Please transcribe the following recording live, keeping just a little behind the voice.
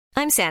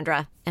I'm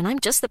Sandra, and I'm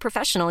just the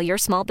professional your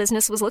small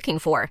business was looking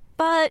for.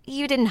 But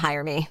you didn't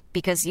hire me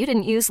because you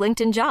didn't use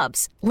LinkedIn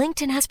Jobs.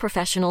 LinkedIn has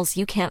professionals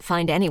you can't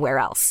find anywhere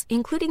else,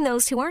 including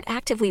those who aren't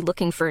actively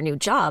looking for a new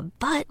job,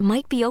 but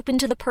might be open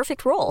to the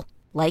perfect role,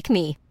 like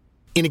me.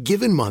 In a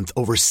given month,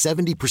 over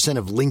 70%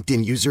 of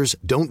LinkedIn users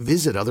don't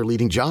visit other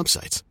leading job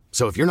sites.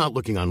 So if you're not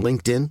looking on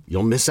LinkedIn,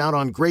 you'll miss out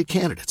on great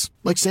candidates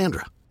like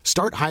Sandra.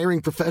 Start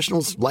hiring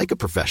professionals like a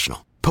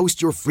professional.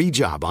 Post your free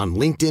job on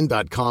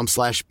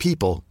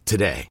linkedin.com/people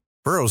today.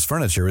 Burrow's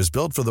furniture is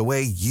built for the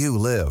way you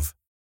live.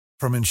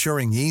 From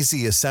ensuring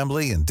easy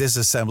assembly and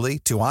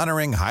disassembly to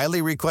honoring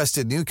highly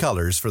requested new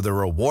colors for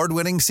their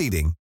award-winning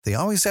seating, they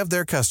always have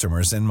their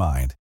customers in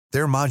mind.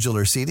 Their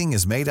modular seating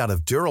is made out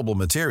of durable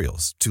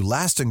materials to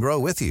last and grow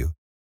with you.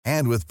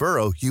 And with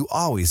Burrow, you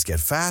always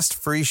get fast,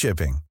 free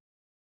shipping.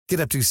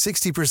 Get up to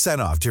 60%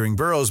 off during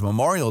Burrow's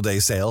Memorial Day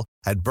sale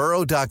at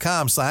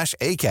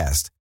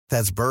burrow.com/ACAST.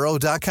 That's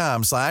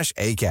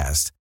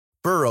burrow.com/ACAST.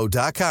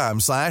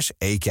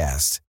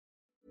 burrow.com/ACAST.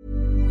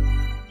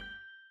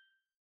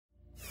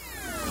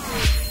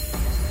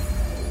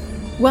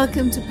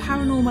 Welcome to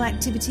Paranormal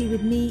Activity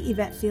with me,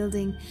 Yvette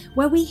Fielding,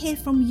 where we hear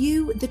from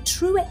you the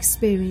true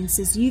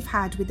experiences you've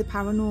had with the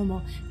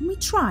paranormal, and we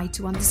try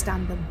to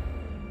understand them.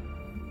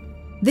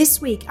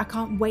 This week, I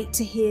can't wait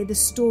to hear the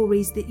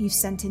stories that you've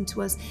sent in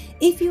to us.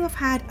 If you have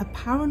had a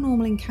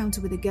paranormal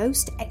encounter with a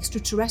ghost,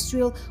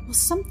 extraterrestrial, or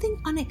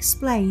something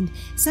unexplained,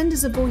 send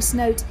us a voice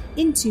note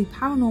into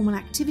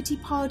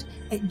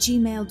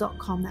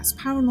paranormalactivitypod@gmail.com. That's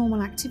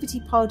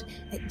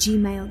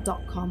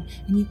paranormalactivitypod@gmail.com,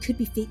 and you could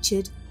be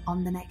featured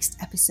on the next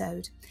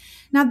episode.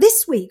 Now,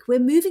 this week, we're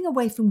moving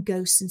away from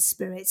ghosts and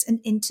spirits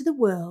and into the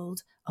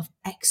world of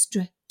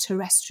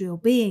extraterrestrial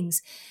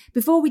beings.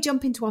 Before we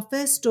jump into our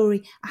first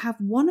story, I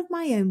have one of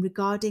my own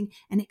regarding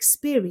an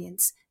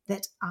experience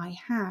that I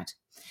had.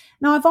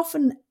 Now, I've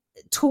often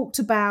talked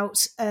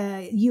about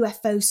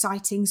UFO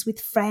sightings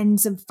with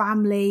friends and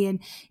family, and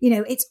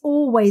it's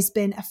always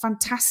been a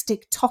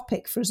fantastic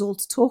topic for us all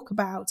to talk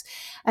about,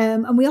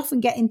 and we often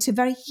get into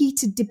very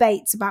heated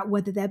debates about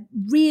whether they're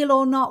real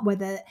or not,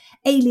 whether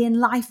alien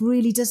life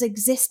really does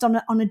exist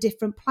on a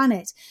different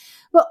planet.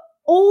 But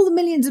all the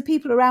millions of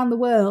people around the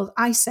world,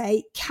 I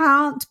say,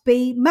 can't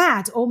be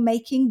mad or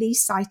making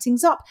these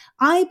sightings up.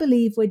 I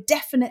believe we're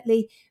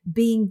definitely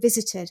being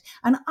visited.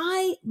 And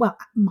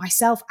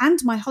myself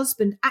and my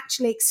husband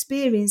actually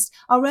experienced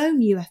our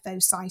own UFO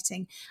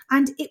sighting.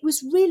 And it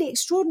was really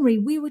extraordinary.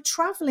 We were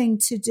traveling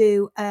to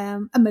do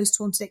a Most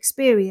Haunted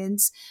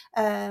experience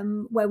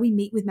where we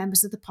meet with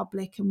members of the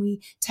public and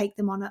we take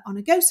them on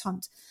a ghost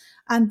hunt.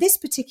 And this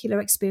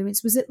particular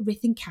experience was at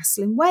Ruthin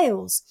Castle in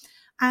Wales.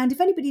 And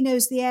if anybody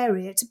knows the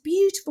area, it's a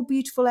beautiful,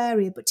 beautiful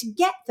area. But to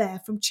get there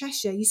from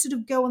Cheshire, you sort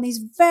of go on these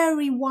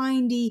very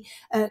windy,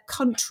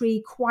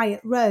 country,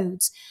 quiet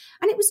roads.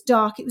 And it was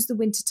dark. It was the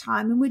winter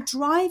time. And we're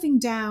driving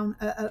down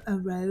a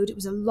road. It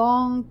was a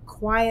long,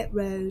 quiet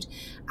road.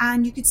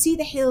 And you could see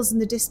the hills in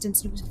the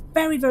distance. And it was a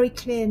very, very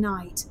clear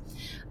night.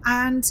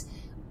 And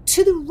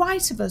to the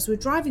right of us, we're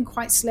driving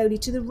quite slowly.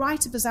 To the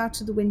right of us, out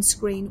of the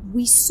windscreen,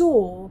 we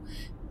saw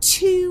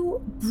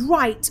two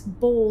bright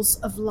balls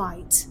of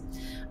light.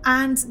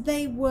 And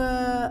they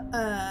were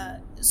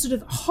sort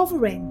of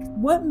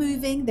hovering, weren't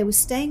moving, they were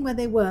staying where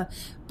they were,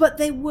 but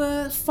they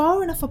were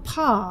far enough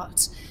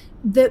apart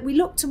that we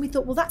looked and we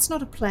thought, well, that's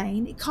not a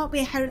plane, it can't be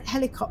a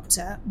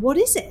helicopter. What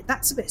is it?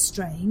 That's a bit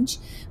strange.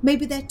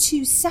 Maybe they're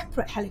two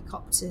separate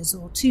helicopters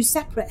or two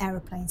separate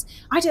aeroplanes.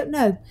 I don't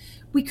know.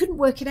 We couldn't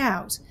work it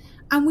out.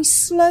 And we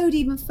slowed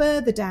even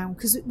further down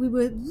because we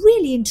were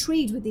really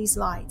intrigued with these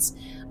lights.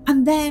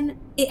 And then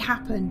it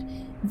happened.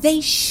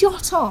 They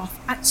shot off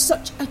at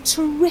such a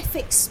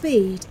terrific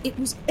speed.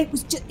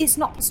 It's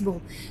not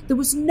possible. There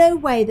was no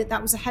way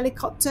that was a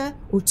helicopter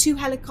or two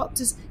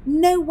helicopters.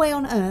 No way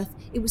on earth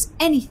it was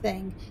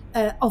anything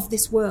of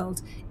this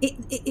world.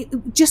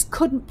 It just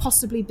couldn't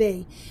possibly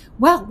be.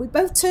 Well, we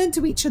both turned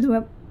to each other and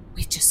went,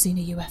 we've just seen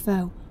a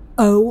UFO.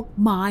 Oh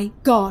my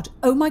God.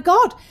 Oh my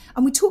God.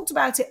 And we talked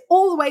about it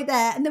all the way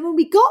there. And then when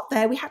we got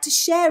there, we had to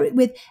share it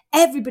with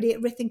everybody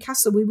at Ruthin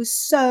Castle. We were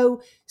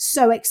so,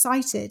 so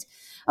excited.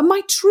 And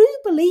my true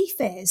belief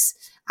is,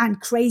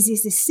 and crazy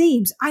as this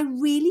seems, I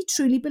really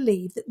truly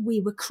believe that we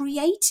were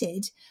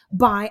created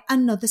by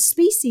another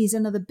species,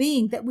 another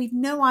being that we've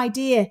no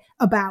idea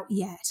about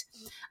yet.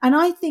 And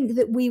I think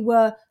that we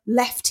were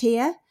left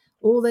here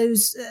all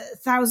those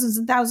thousands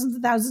and thousands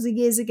and thousands of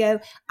years ago.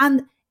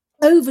 And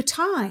over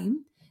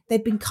time,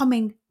 they've been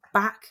coming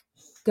back,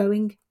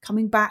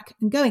 coming back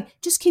and going,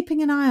 just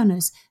keeping an eye on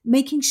us,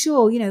 making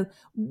sure,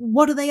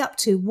 what are they up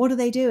to? What are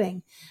they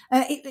doing?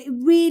 It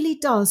really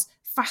does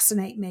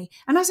fascinate me.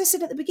 And as I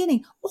said at the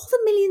beginning, all the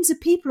millions of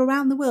people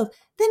around the world,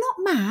 they're not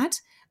mad.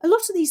 A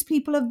lot of these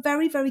people are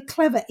very, very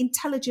clever,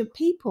 intelligent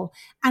people.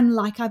 And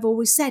like I've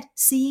always said,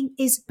 seeing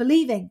is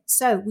believing.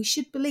 So we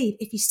should believe.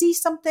 If you see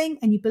something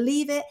and you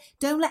believe it,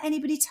 don't let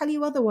anybody tell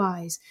you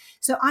otherwise.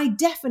 So I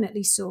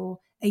definitely saw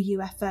a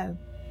UFO.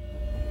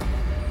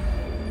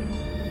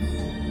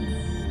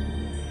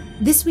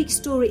 This week's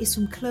story is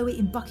from Chloe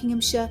in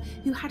Buckinghamshire,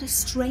 who had a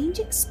strange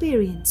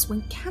experience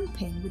when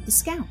camping with the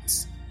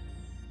Scouts.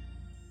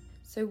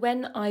 So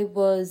when I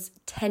was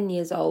 10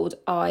 years old,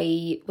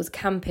 I was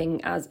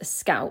camping as a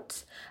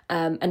scout,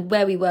 and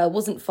where we were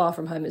wasn't far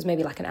from home. It was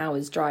maybe like an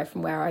hour's drive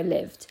from where I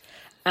lived.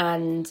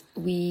 And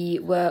we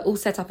were all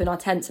set up in our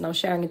tents, and I was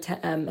sharing a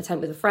tent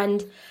with a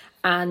friend.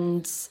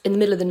 And in the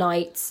middle of the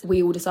night,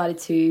 we all decided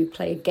to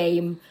play a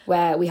game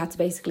where we had to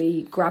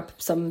basically grab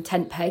some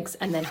tent pegs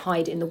and then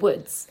hide in the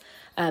woods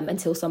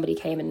until somebody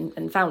came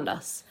and found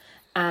us.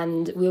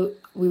 And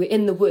we were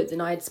in the woods,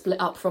 and I had split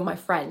up from my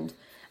friend.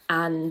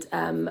 And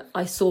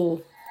I saw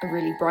a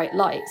really bright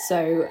light.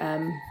 So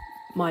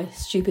my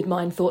stupid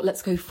mind thought,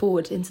 let's go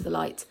forward into the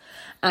light.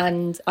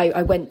 And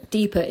I went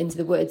deeper into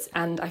the woods,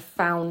 and I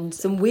found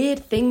some weird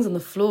things on the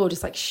floor,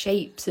 just like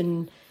shapes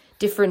and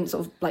different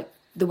sort of like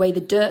the way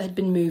the dirt had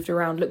been moved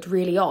around looked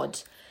really odd.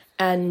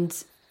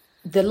 And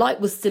the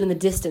light was still in the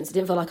distance. It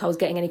didn't feel like I was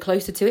getting any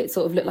closer to it. It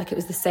sort of looked like it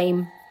was the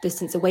same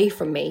distance away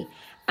from me.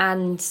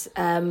 And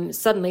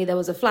suddenly there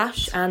was a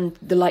flash, and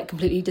the light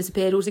completely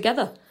disappeared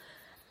altogether.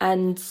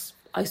 And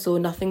I saw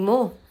nothing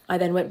more. I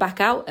then went back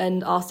out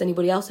and asked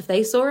anybody else if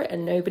they saw it,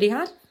 and nobody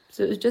had.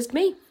 So it was just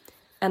me.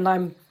 And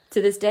I'm,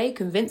 to this day,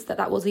 convinced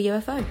that was a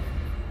UFO.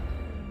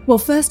 Well,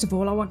 first of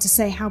all, I want to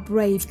say how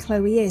brave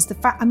Chloe is.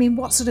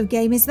 What sort of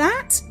game is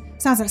that?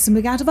 Sounds like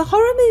something out of a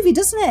horror movie,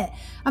 doesn't it?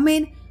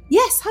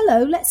 Yes,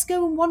 hello, let's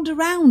go and wander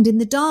around in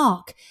the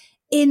dark,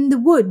 in the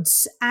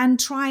woods, and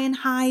try and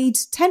hide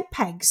tent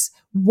pegs.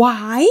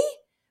 Why?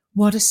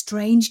 What a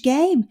strange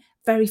game.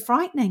 Very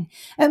frightening.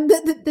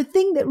 The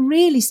thing that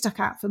really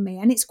stuck out for me,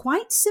 and it's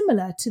quite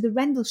similar to the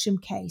Rendlesham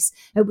case,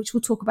 which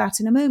we'll talk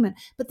about in a moment,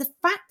 but the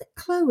fact that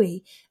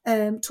Chloe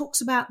talks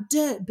about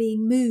dirt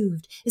being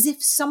moved as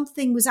if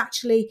something was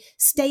actually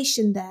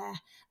stationed there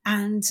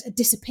and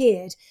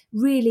disappeared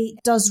really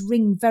does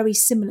ring very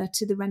similar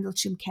to the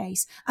Rendlesham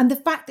case. And the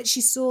fact that she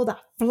saw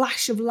that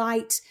flash of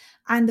light,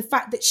 and the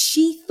fact that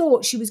she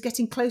thought she was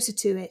getting closer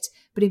to it,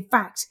 but in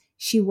fact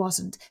she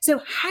wasn't.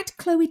 So had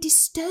Chloe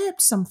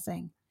disturbed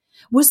something?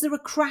 Was there a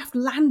craft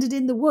landed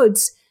in the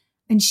woods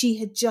and she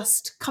had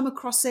just come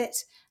across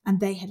it and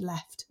they had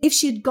left? If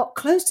she had got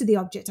close to the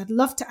object, I'd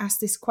love to ask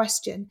this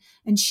question,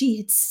 and she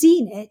had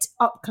seen it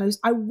up close,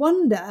 I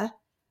wonder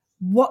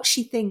what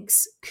she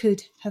thinks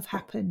could have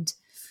happened.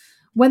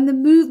 When the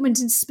movement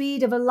and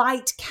speed of a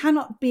light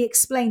cannot be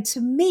explained, to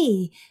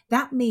me,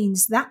 that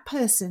means that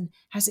person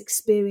has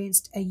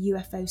experienced a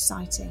UFO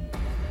sighting.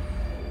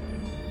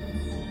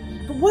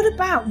 But what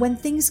about when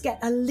things get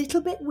a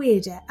little bit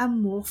weirder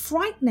and more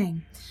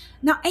frightening?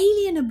 Now,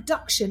 alien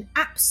abduction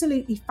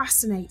absolutely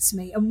fascinates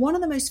me, and one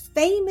of the most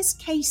famous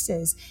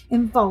cases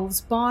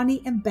involves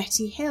Barney and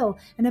Betty Hill,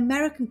 an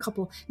American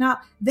couple.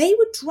 Now, they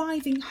were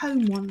driving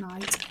home one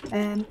night.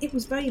 It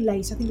was very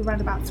late, I think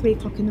around about 3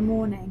 o'clock in the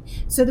morning,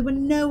 so there were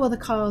no other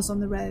cars on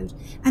the road,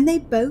 and they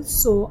both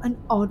saw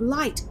an odd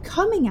light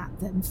coming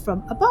at them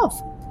from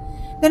above.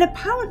 Then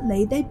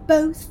apparently they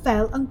both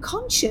fell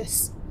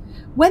unconscious.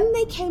 When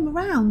they came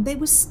around, they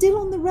were still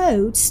on the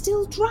road,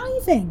 still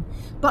driving,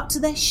 but to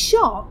their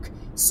shock,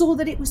 saw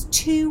that it was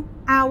 2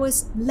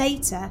 hours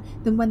later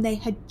than when they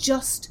had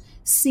just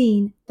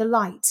seen the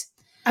light.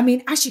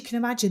 As you can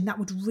imagine, that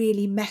would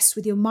really mess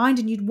with your mind,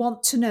 and you'd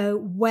want to know,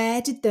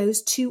 where did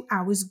those 2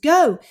 hours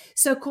go?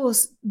 So, of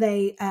course,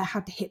 they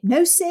had the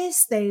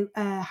hypnosis, they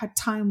had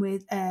time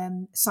with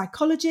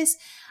psychologists,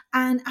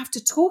 and after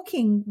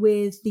talking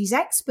with these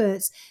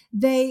experts,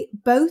 they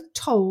both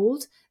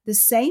told the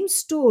same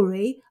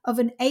story of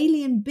an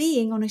alien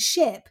being on a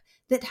ship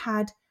that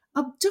had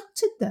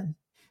abducted them.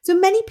 So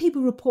many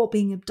people report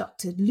being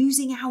abducted,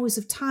 losing hours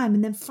of time,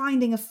 and then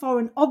finding a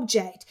foreign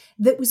object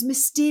that was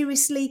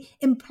mysteriously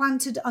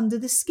implanted under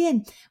the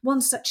skin.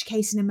 One such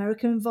case in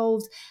America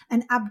involved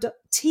an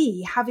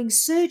abductee having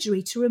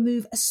surgery to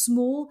remove a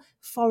small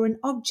foreign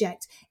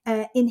object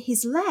in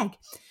his leg.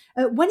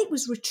 When it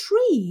was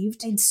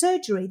retrieved in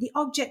surgery, the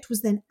object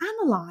was then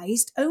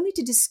analysed, only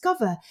to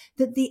discover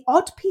that the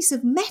odd piece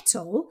of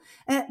metal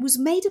was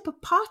made up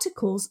of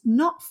particles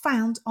not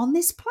found on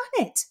this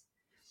planet.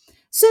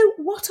 So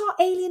what are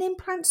alien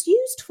implants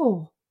used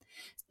for?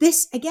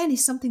 This, again,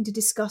 is something to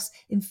discuss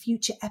in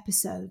future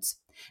episodes.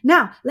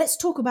 Now, let's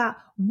talk about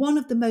one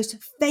of the most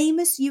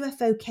famous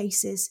UFO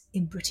cases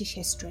in British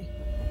history.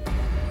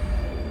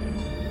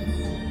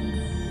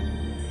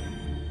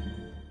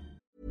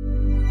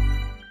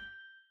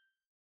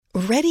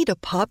 Ready to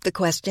pop the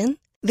question?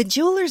 The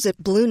jewelers at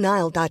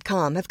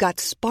BlueNile.com have got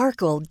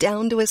sparkle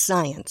down to a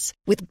science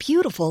with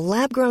beautiful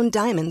lab-grown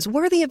diamonds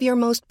worthy of your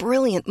most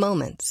brilliant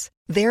moments.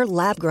 Their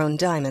lab-grown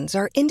diamonds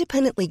are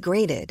independently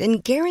graded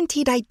and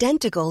guaranteed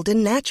identical to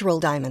natural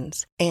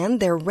diamonds,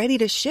 and they're ready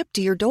to ship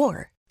to your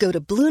door. Go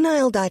to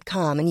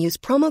BlueNile.com and use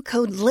promo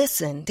code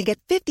LISTEN to get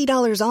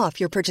 $50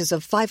 off your purchase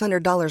of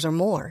 $500 or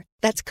more.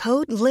 That's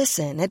code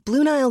LISTEN at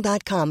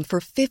BlueNile.com for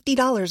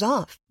 $50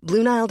 off.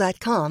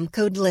 BlueNile.com,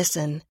 code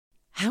LISTEN.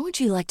 How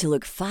would you like to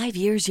look 5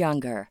 years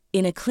younger?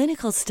 In a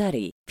clinical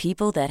study,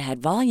 people that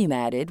had volume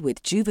added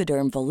with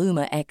Juvederm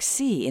Voluma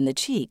XC in the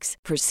cheeks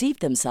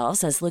perceived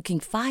themselves as looking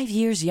 5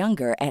 years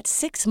younger at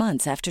 6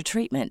 months after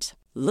treatment.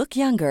 Look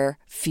younger,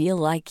 feel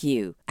like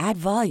you. Add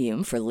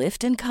volume for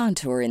lift and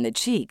contour in the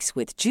cheeks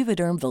with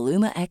Juvederm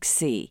Voluma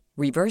XC.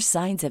 Reverse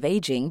signs of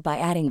aging by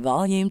adding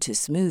volume to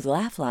smooth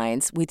laugh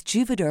lines with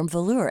Juvederm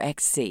Volure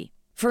XC.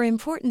 For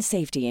important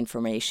safety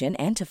information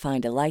and to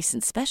find a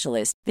licensed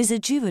specialist,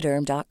 visit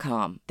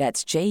Juvederm.com.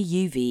 That's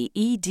JUVEDERM.com.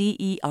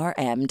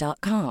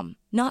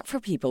 Not for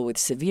people with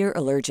severe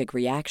allergic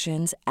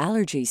reactions,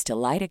 allergies to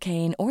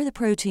lidocaine, or the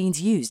proteins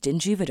used in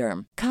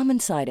Juvederm. Common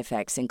side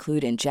effects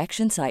include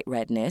injection site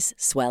redness,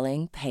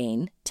 swelling,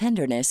 pain,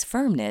 tenderness,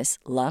 firmness,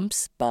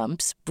 lumps,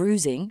 bumps,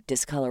 bruising,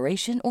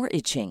 discoloration, or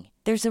itching.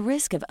 There's a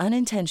risk of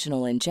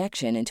unintentional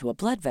injection into a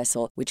blood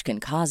vessel, which can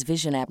cause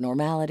vision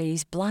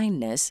abnormalities,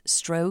 blindness,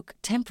 stroke,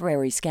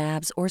 temporary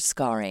scabs, or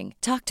scarring.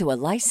 Talk to a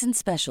licensed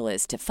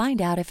specialist to find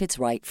out if it's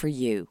right for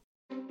you.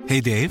 Hey,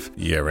 Dave.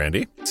 Yeah,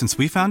 Randy. Since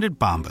we founded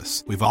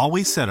Bombas, we've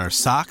always said our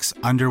socks,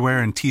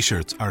 underwear, and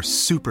T-shirts are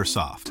super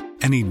soft.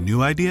 Any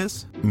new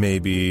ideas?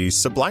 Maybe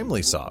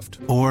sublimely soft.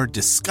 Or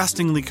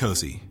disgustingly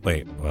cozy.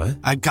 Wait, what?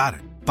 I got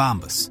it.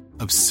 Bombas.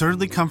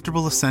 Absurdly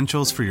comfortable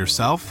essentials for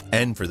yourself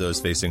and for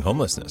those facing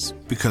homelessness.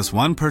 Because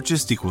one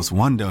purchased equals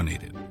one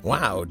donated.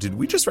 Wow, did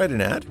we just write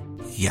an ad?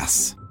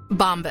 Yes.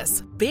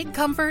 Bombas. Big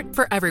comfort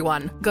for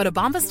everyone. Go to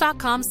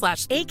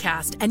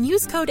bombas.com/ACAST and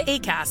use code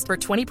ACAST for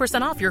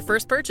 20% off your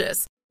first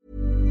purchase.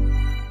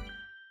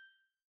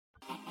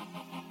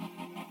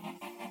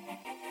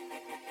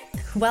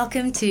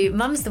 Welcome to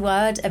Mum's the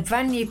Word, a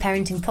brand new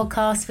parenting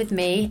podcast with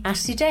me,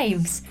 Ashley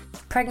James.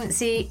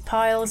 Pregnancy,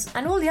 piles,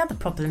 and all the other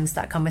problems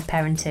that come with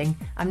parenting.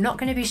 I'm not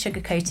going to be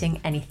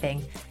sugarcoating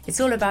anything. It's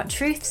all about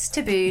truths,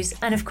 taboos,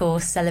 and of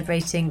course,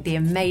 celebrating the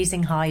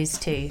amazing highs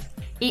too.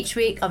 Each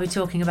week, I'll be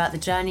talking about the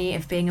journey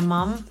of being a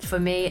mum. For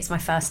me, it's my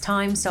first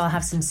time, so I'll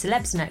have some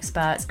celebs and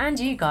experts and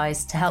you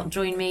guys to help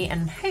join me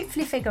and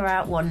hopefully figure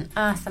out what on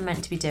earth I'm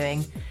meant to be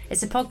doing.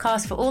 It's a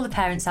podcast for all the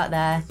parents out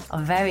there,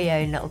 our very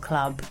own little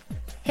club.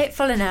 Hit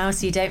follow now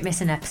so you don't miss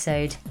an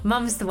episode.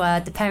 Mum's the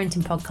Word, the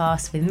parenting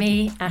podcast with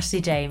me,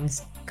 Ashley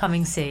James.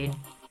 Coming soon.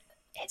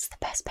 It's the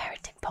best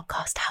parenting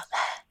podcast out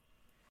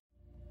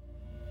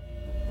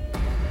there.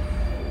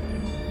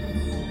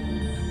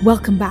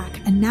 Welcome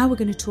back, and now we're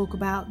going to talk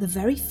about the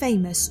very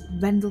famous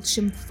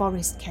Rendlesham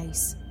Forest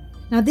case.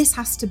 Now, this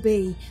has to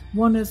be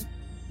one of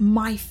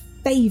my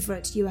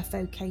favourite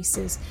UFO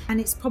cases, and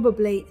it's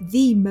probably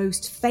the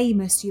most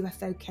famous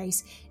UFO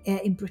case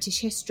in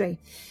British history.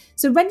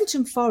 So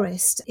Rendlesham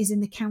Forest is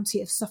in the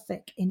county of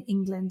Suffolk in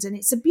England, and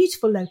it's a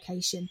beautiful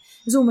location.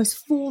 There's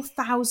almost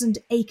 4,000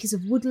 acres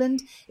of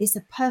woodland. It's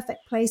a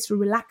perfect place for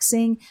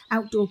relaxing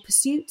outdoor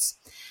pursuits.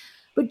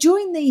 But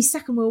during the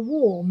Second World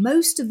War,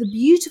 most of the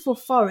beautiful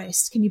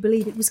forest, can you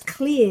believe it, was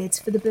cleared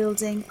for the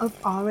building of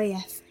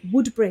RAF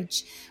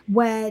Woodbridge,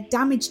 where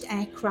damaged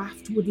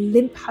aircraft would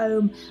limp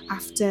home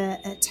after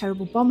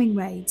terrible bombing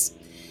raids.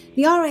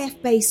 The RAF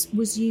base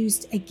was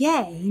used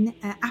again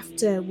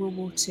after World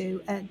War II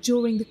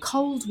during the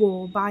Cold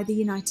War by the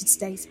United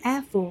States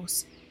Air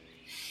Force.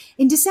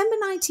 In December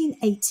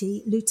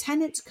 1980,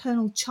 Lieutenant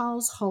Colonel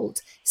Charles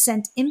Holt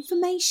sent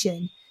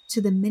information to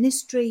the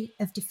Ministry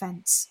of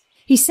Defence.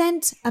 He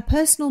sent a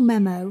personal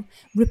memo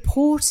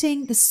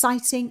reporting the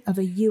sighting of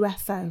a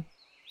UFO.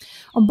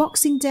 On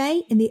Boxing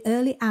Day, in the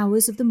early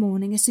hours of the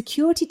morning, a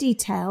security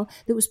detail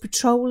that was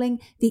patrolling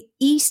the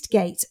east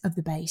gate of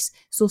the base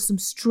saw some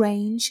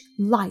strange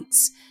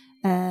lights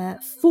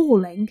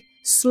falling,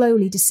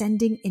 slowly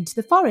descending into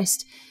the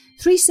forest.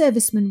 3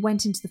 servicemen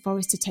went into the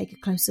forest to take a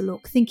closer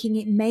look, thinking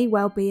it may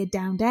well be a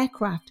downed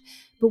aircraft.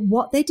 But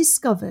what they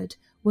discovered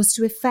was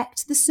to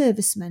affect the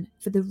servicemen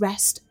for the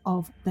rest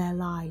of their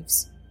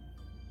lives.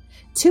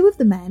 2 of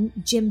the men,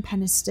 Jim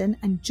Peniston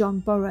and John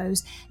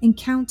Burrows,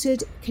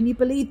 encountered, can you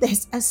believe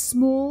this, a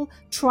small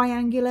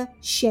triangular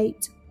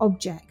shaped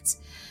object.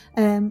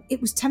 It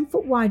was 10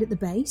 foot wide at the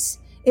base.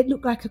 It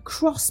looked like a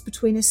cross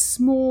between a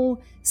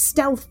small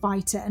stealth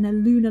fighter and a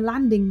lunar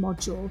landing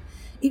module.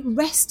 It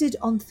rested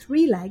on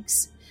 3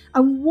 legs.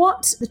 And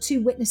what the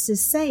 2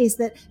 witnesses say is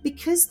that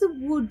because the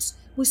woods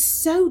was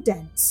so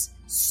dense,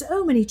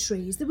 so many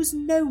trees, there was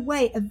no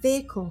way a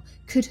vehicle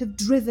could have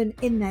driven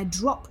in there,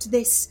 dropped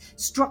this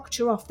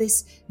structure off,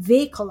 this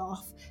vehicle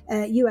off,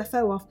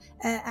 UFO off,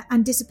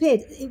 and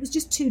disappeared. It was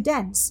just too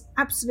dense.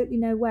 Absolutely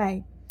no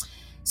way.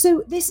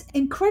 So this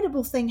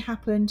incredible thing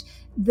happened,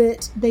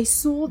 that they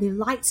saw the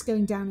lights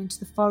going down into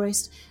the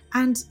forest,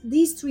 and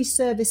these 3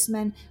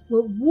 servicemen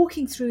were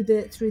walking through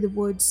the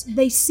woods.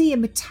 They see a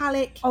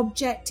metallic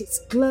object. It's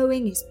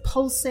glowing, it's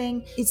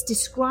pulsing. It's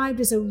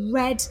described as a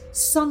red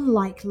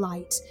sun-like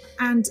light,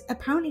 and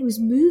apparently it was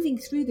moving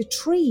through the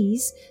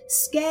trees,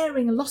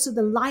 scaring a lot of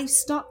the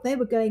livestock. They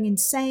were going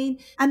insane.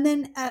 And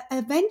then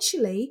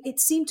eventually it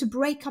seemed to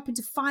break up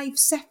into 5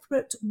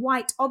 separate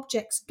white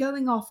objects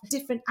going off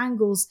different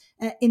angles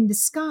in the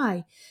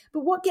sky.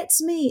 But what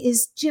gets me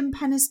is Jim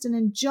Penniston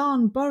and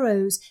John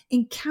Burroughs'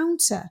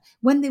 encounter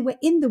when they were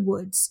in the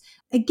woods.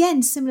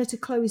 Again, similar to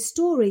Chloe's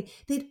story,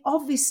 they'd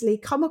obviously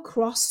come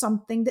across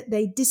something that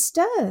they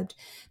disturbed.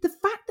 The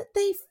fact that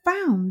they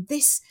found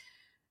this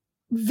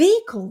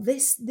vehicle,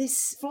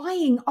 this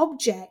flying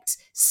object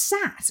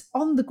sat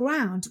on the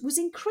ground was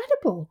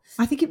incredible.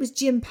 I think it was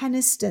Jim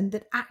Penniston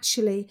that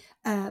actually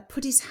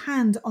put his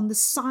hand on the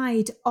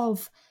side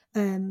of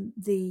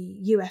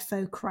the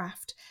UFO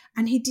craft,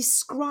 and he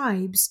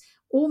describes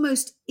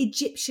almost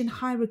Egyptian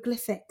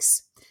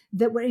hieroglyphics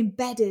that were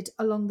embedded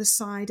along the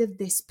side of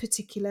this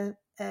particular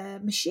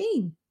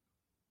machine.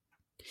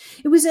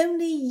 It was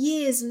only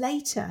years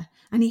later,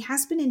 and he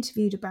has been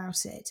interviewed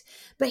about it,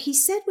 but he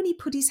said when he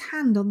put his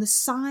hand on the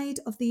side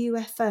of the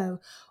UFO,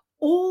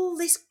 all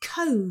this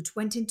code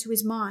went into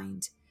his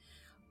mind.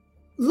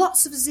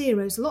 Lots of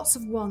zeros, lots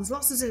of ones,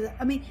 lots of zeros.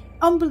 I mean,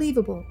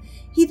 unbelievable.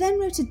 He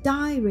then wrote a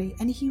diary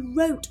and he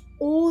wrote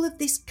all of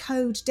this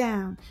code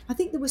down. I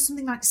think there was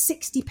something like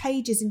 60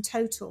 pages in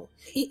total.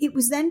 It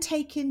was then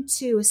taken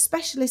to a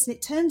specialist, and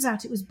it turns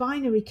out it was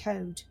binary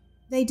code.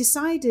 They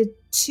decided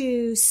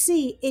to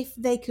see if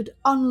they could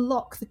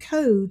unlock the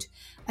code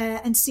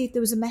and see if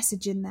there was a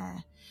message in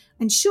there.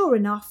 And sure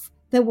enough,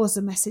 there was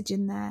a message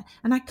in there.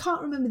 And I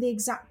can't remember the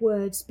exact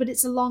words, but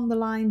it's along the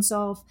lines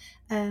of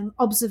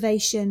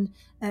observation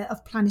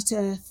of planet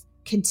Earth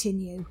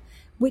continue,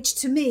 which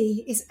to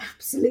me is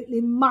absolutely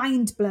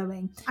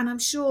mind-blowing. And I'm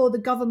sure the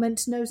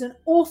government knows an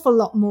awful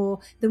lot more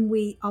than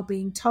we are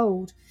being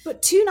told.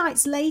 But 2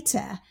 nights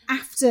later,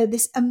 after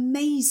this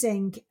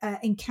amazing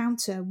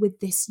encounter with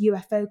this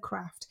UFO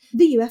craft,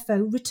 the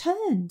UFO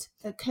returned.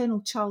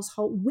 Colonel Charles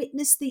Holt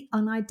witnessed the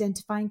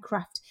unidentified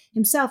craft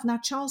himself. Now,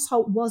 Charles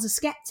Holt was a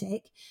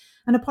skeptic,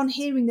 and upon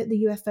hearing that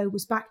the UFO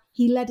was back,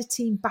 he led a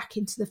team back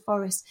into the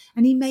forest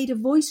and he made a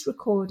voice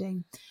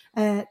recording.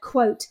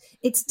 Quote,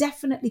 "It's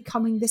definitely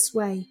coming this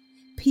way.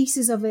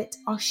 Pieces of it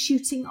are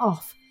shooting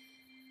off.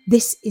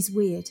 This is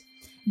weird."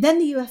 Then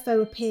the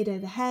UFO appeared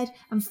overhead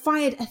and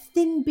fired a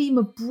thin beam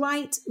of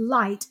bright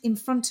light in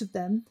front of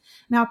them.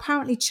 Now,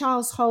 apparently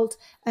Charles Holt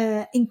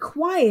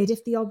inquired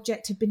if the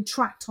object had been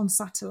tracked on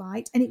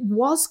satellite, and it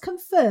was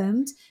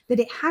confirmed that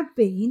it had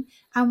been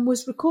and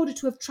was recorded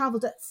to have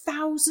travelled at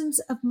thousands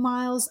of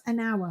miles an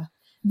hour,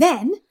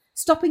 then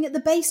stopping at the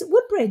base at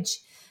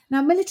Woodbridge.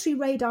 Now, military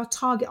radar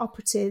target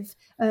operative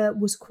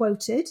was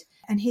quoted,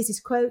 and here's his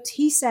quote.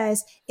 He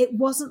says, "It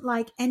wasn't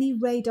like any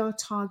radar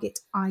target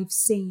I've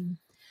seen."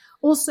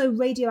 Also,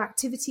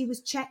 radioactivity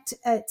was checked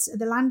at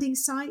the landing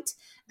site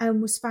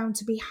and was found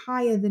to be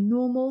higher than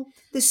normal.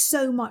 There's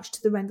so much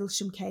to the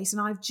Rendlesham case,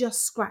 and I've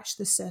just scratched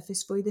the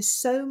surface for you. There's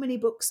so many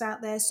books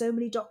out there, so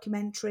many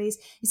documentaries.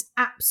 It's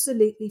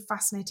absolutely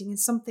fascinating and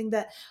something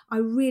that I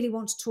really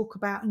want to talk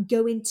about and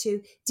go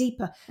into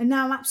deeper. And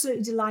now I'm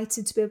absolutely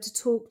delighted to be able to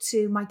talk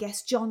to my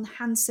guest, John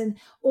Hanson,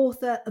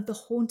 author of the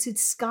Haunted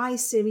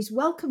Skies series.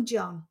 Welcome,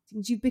 John.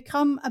 You've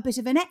become a bit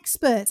of an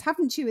expert,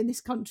 haven't you, in this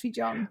country,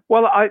 John?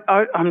 Well,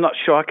 I'm not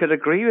sure I could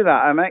agree with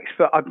that. I'm an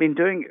expert. I've been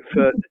doing it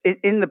for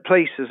in the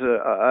police as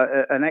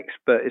an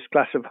expert is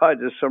classified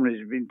as somebody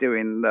who's been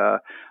doing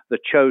the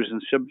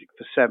chosen subject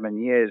for 7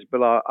 years,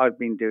 but I've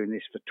been doing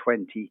this for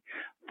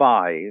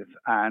 25,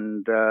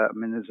 and I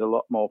mean, there's a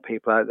lot more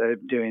people out there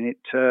doing it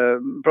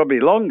probably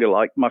longer,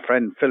 like my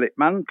friend Philip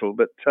Mantle,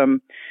 but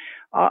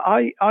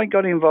I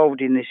got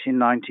involved in this in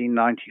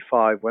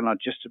 1995 when I was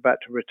just about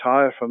to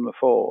retire from the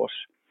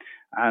force,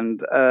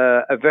 and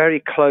a very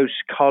close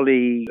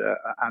colleague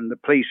and the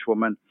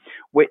policewoman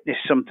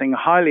witnessed something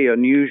highly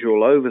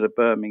unusual over the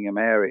Birmingham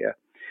area,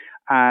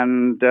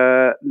 and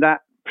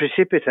that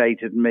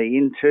precipitated me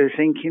into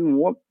thinking,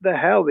 what the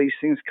hell, these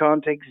things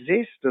can't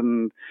exist.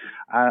 And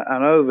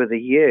over the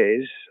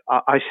years,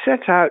 I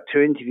set out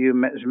to interview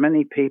as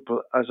many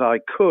people as I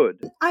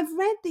could. I've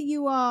read that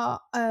you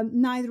are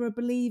neither a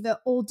believer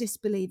or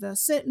disbeliever,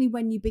 certainly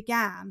when you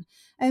began.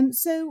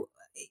 So,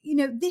 you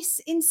know, this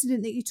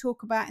incident that you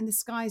talk about in the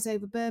skies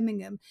over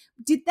Birmingham,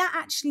 did that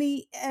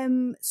actually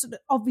sort of,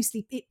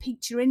 obviously it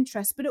piqued your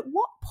interest, but at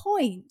what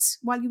point,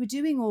 while you were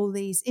doing all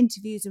these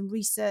interviews and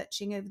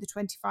researching over the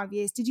 25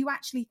 years, did you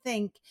actually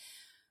think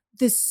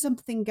there's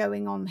something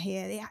going on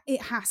here?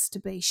 It has to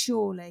be,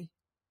 surely.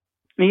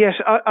 Yes,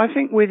 I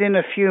think within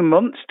a few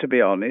months, to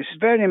be honest.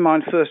 Bearing in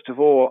mind, first of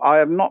all, I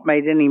have not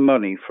made any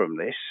money from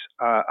this.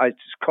 It's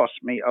cost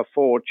me a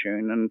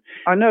fortune. And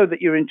I know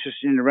that you're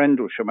interested in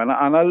Rendlesham. And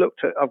I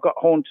looked at, I've got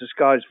Haunted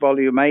Skies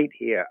Volume 8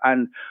 here.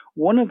 And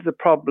one of the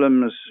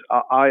problems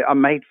I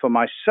made for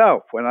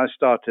myself when I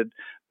started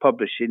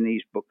publishing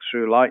these books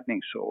through Lightning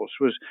Source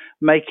was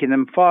making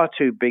them far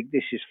too big.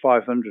 This is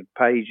 500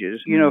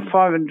 pages,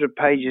 500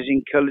 pages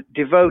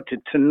devoted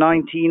to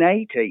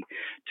 1980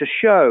 to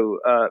show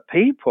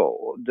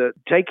people that,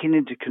 taking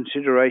into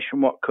consideration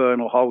what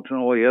Colonel Holt and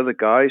all the other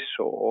guys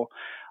saw,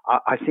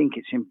 I think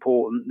it's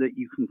important that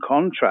you can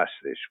contrast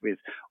this with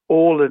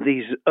all of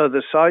these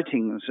other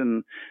sightings,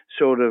 and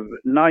sort of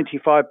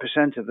 95%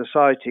 of the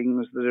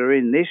sightings that are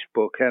in this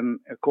book, and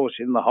of course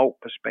in the Holt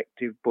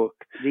Perspective book,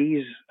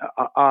 these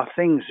are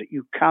things that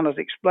you cannot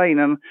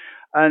explain.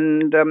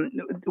 And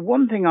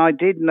one thing I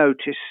did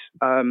notice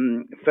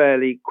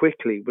fairly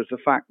quickly was the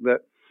fact that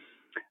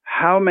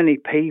how many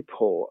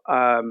people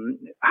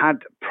had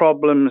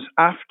problems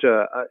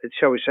after,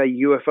 shall we say,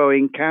 UFO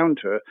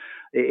encounter.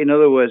 In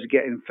other words,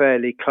 getting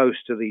fairly close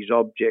to these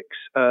objects.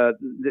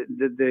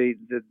 There'd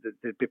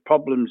be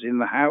problems in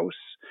the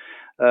house.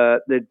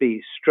 There'd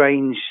be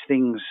strange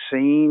things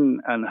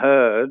seen and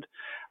heard.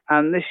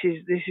 And this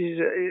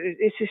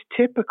is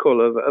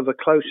typical of a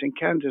close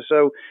encounter.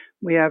 So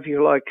we have,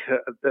 you like,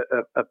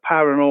 a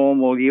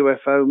paranormal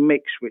UFO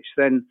mix, which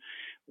then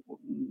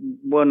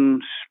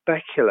one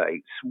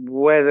speculates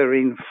whether,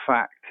 in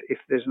fact, if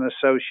there's an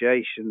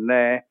association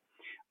there,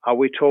 are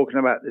we talking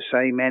about the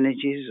same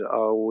energies?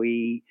 Are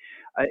we?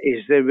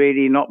 Is there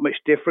really not much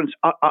difference?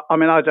 I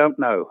mean, I don't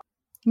know.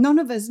 None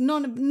of us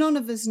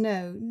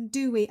know,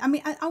 do we? I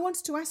mean, I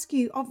wanted to ask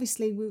you.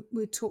 Obviously,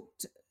 we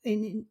talked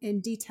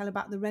in detail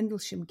about the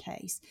Rendlesham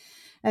case,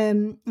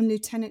 and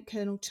Lieutenant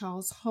Colonel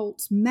Charles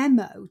Holt's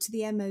memo to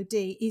the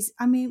MOD is,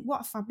 I mean,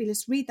 what a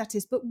fabulous read that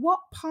is. But what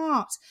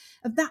part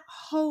of that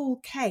whole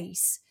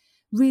case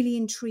really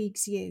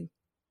intrigues you?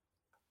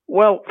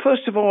 Well,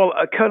 first of all,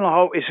 Colonel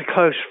Holt is a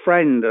close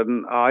friend,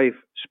 and I've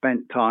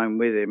spent time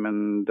with him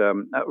and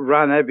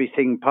ran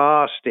everything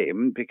past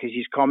him because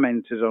he's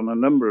commented on a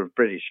number of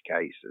British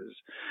cases.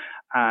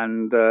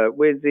 And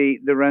with the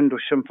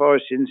Rendlesham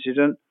Forest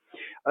incident,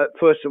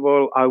 first of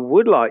all, I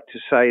would like to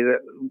say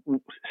that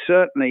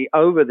certainly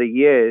over the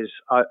years,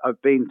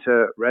 I've been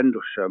to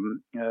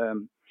Rendlesham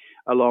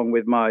along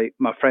with my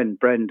friend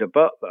Brenda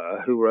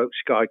Butler, who wrote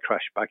Sky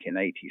Crash back in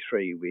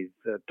 '83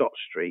 with Dot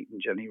Street and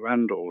Jenny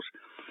Randalls.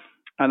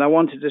 And I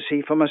wanted to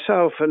see for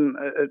myself. And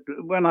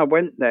when I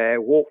went there,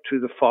 walked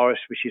through the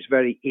forest, which is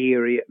very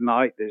eerie at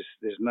night.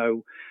 There's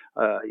no,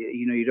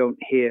 you don't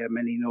hear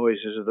many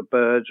noises of the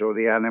birds or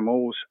the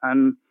animals.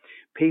 And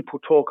people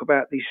talk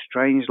about these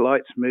strange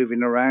lights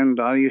moving around.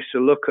 I used to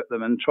look at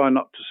them and try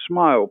not to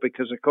smile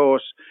because, of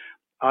course,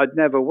 I'd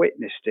never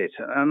witnessed it.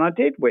 And I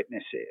did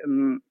witness it,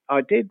 and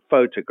I did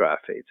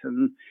photograph it.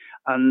 And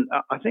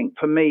I think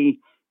for me,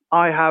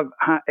 I have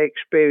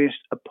experienced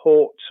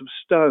apports of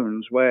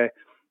stones where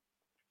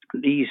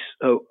these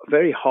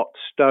very hot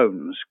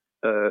stones,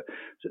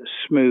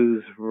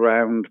 smooth,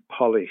 round,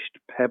 polished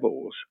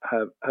pebbles,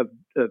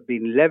 have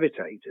been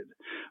levitated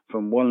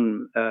from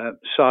one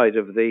side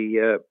of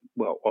the,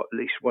 at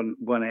least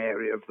one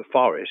area of the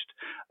forest,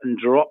 and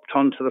dropped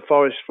onto the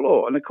forest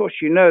floor. And of course,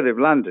 they've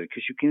landed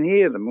because you can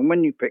hear them. And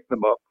when you pick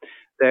them up,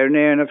 they're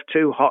near enough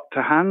too hot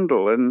to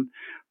handle. And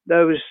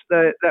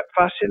that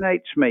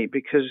fascinates me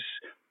because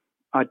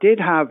I did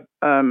have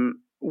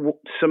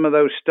some of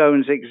those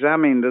stones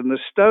examined, and the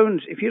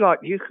stones, if you like,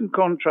 you can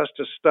contrast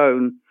a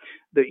stone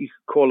that you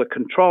could call a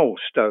control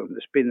stone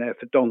that's been there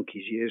for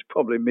donkey's years,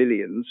 probably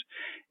millions.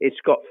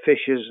 It's got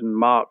fissures and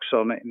marks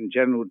on it and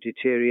general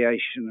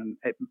deterioration,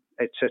 and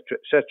et cetera,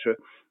 et cetera.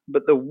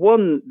 But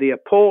the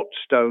apport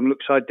stone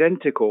looks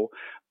identical,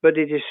 but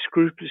it is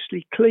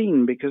scrupulously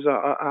clean because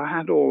I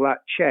had all that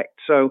checked.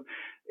 So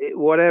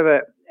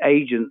whatever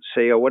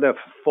agency or whatever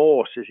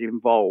force is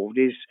involved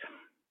is,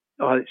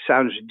 it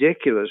sounds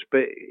ridiculous,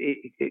 but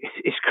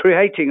it's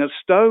creating a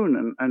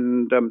stone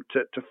and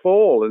to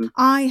fall. And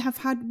I have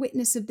had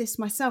witness of this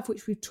myself,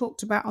 which we've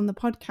talked about on the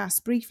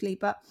podcast briefly,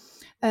 but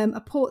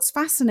apports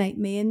fascinate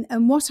me.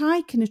 And what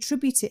I can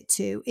attribute it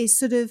to is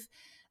sort of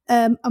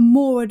a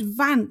more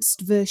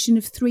advanced version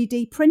of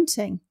 3D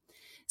printing.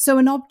 So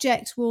an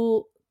object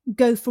will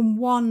go from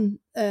one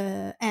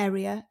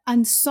area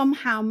and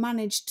somehow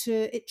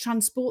it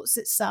transports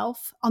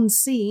itself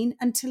unseen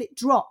until it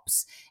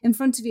drops in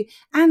front of you.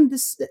 And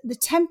the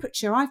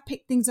temperature, I've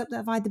picked things up that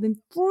have either been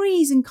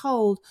freezing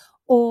cold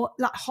or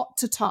like hot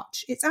to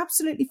touch. It's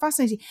absolutely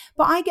fascinating.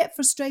 But I get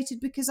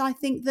frustrated because I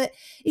think that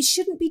it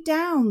shouldn't be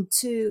down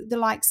to the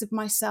likes of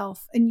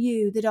myself and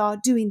you that are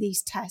doing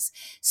these tests.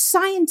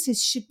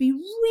 Scientists should be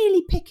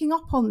really picking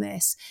up on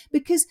this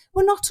because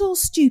we're not all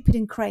stupid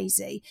and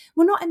crazy.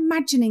 We're not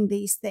imagining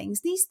these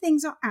things. These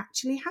things are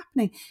actually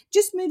happening.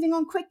 Just moving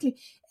on quickly,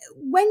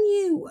 when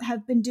you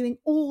have been doing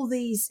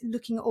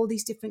looking at all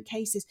these different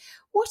cases,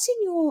 what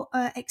in your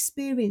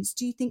experience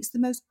do you think is the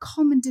most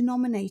common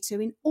denominator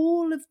in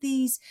all of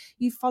these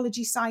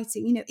ufology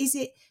sightings? Is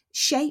it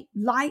shape,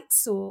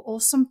 lights,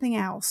 or something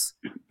else?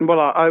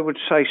 Well, I would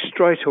say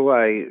straight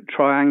away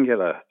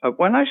triangular.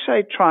 When I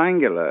say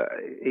triangular,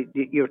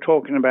 you're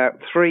talking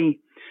about three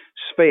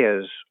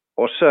spheres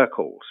or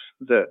circles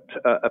that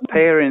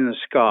appear in the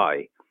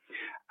sky.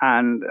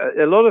 And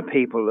a lot of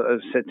people have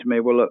said to me,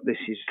 well, look, this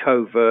is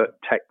covert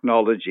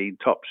technology,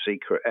 top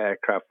secret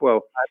aircraft.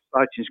 Well,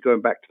 sightings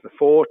going back to the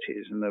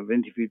 40s, and I've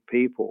interviewed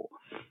people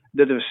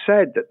that have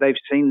said that they've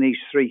seen these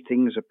three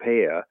things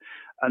appear,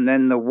 and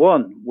then the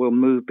one will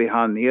move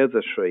behind the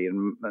other three,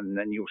 and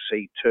then you'll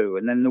see two.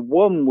 And then the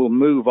one will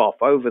move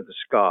off over the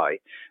sky,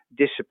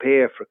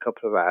 disappear for a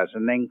couple of hours,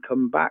 and then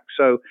come back.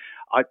 So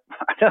I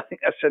don't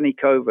think that's any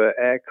covert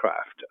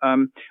aircraft.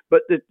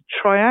 But the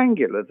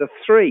triangular, the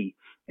three,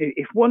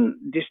 if one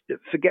just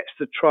forgets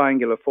the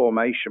triangular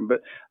formation, but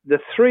the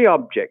three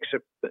objects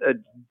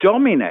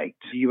dominate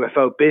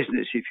UFO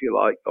business, if you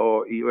like,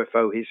 or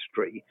UFO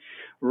history,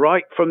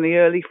 right from the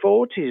early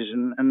 40s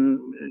and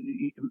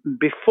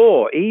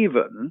before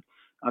even.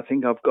 I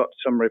think I've got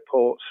some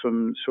reports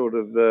from sort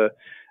of the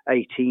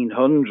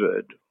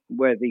 1800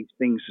 where these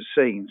things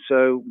are seen.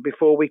 So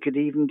before we could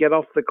even get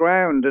off the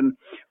ground.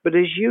 But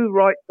as you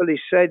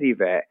rightfully said,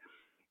 Yvette,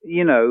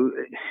 you know,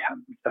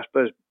 I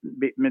suppose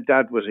my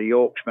dad was a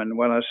Yorksman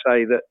when I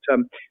say that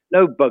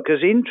no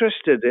bugger's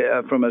interested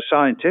from a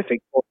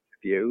scientific point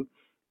of view,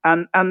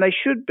 and they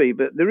should be,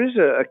 but there is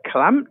a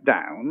clamp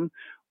down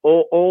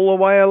all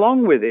the way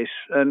along with this,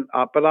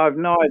 but I've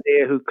no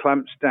idea who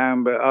clamps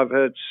down, but I've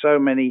heard so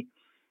many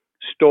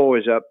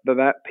stories up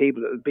about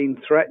people that have been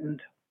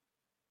threatened,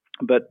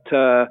 but,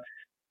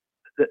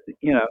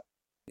 you know.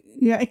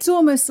 Yeah, it's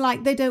almost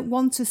like they don't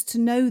want us to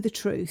know the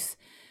truth,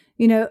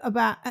 you know,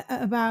 about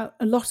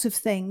a lot of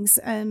things,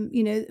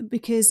 you know,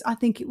 because I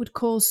think it would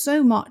cause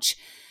so much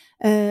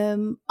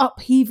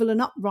upheaval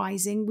and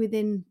uprising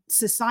within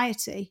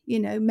society. You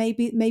know,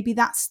 maybe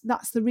that's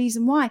the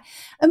reason why.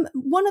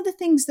 One of the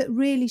things that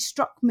really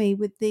struck me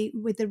with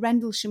the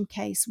Rendlesham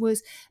case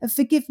was,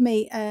 forgive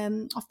me,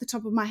 off the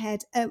top of my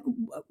head,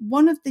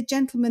 one of the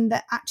gentlemen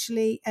that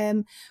actually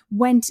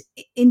went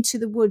into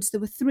the woods. There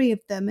were three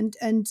of them,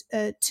 and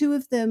two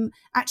of them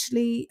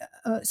actually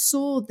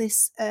saw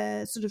this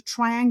sort of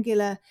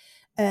triangular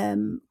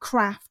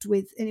craft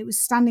and it was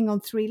standing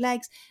on three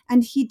legs,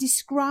 and he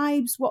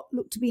describes what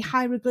looked to be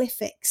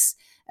hieroglyphics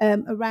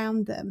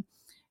around them.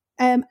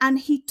 And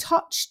he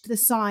touched the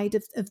side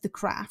of the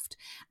craft.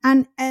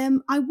 And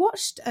I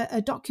watched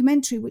a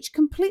documentary which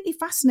completely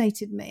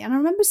fascinated me. And I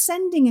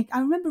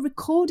remember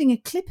recording a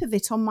clip of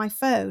it on my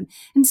phone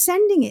and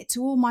sending it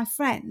to all my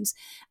friends,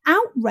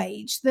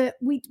 outraged that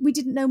we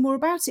didn't know more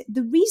about it.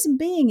 The reason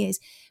being is,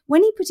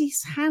 when he put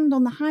his hand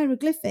on the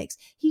hieroglyphics,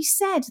 he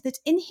said that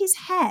in his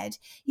head,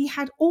 he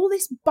had all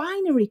this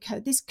binary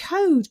code, this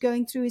code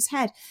going through his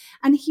head.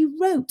 And he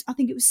wrote, I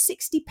think it was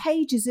 60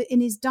 pages in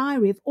his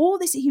diary of all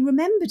this. He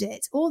remembered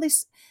it, all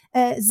this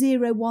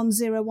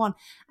 0101.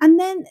 And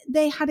then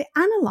they had it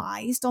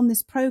analysed on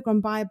this program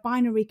by a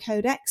binary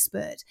code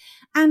expert.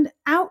 And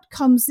out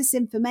comes this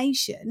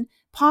information.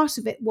 Part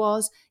of it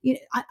was, you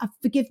know,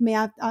 forgive me,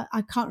 I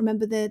can't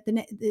remember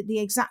the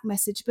exact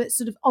message, but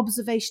sort of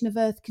observation of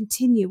Earth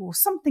continue or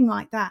something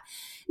like that.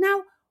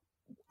 Now,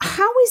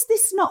 how is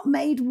this not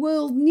made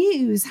world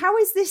news? How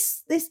is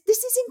this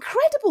is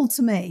incredible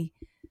to me.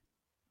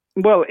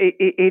 Well,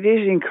 it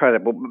is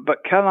incredible,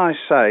 but can I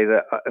say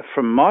that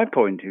from my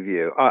point of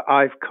view,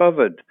 I've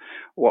covered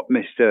what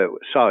Mr.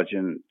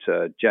 Sergeant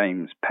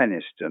James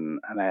Penniston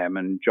and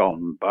Airman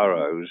John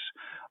Burroughs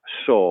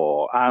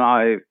saw, and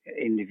I've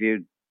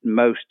interviewed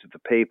most of the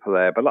people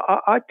there, but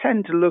I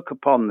tend to look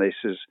upon this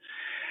as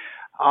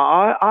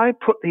I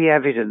put the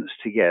evidence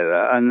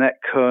together and let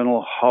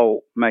Colonel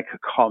Holt make a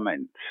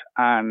comment,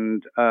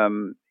 and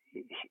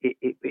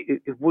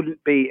it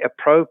wouldn't be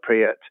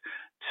appropriate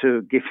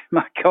to give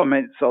my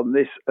comments on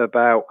this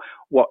about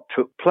what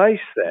took place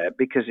there,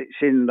 because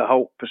it's in the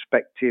Holt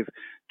Perspective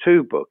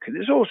 2 book, and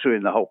it's also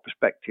in the Holt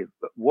Perspective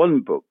 1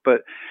 book.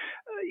 But,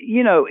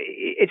 you know,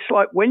 it's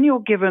like when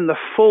you're given the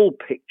full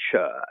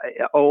picture,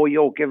 or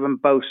you're given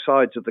both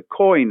sides of the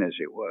coin, as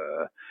it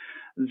were,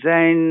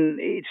 then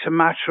it's a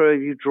matter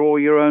of you draw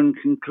your own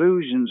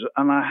conclusions.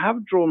 And I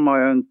have drawn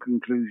my own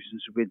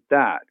conclusions with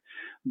that.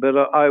 But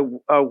I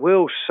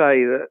will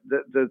say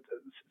that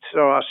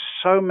there are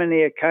so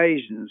many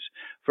occasions,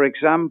 for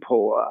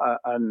example,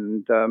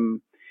 and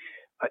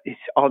it's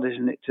odd,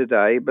 isn't it,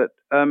 today, but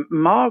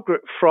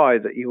Margaret Fry,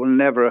 that you will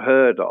never have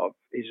heard of,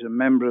 is a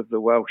member of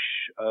the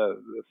Welsh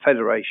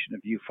Federation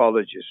of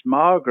Ufologists.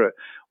 Margaret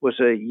was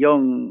a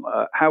young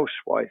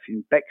housewife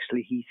in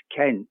Bexleyheath,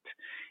 Kent,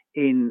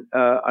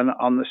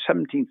 on the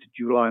 17th of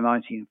July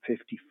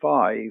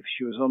 1955.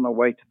 She was on her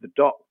way to the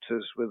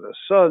doctors with her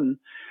son,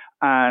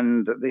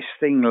 and this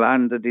thing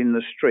landed in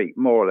the street,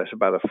 more or less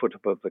about a foot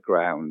above the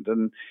ground.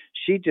 And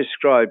she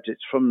described it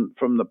from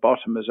the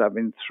bottom as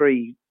having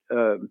three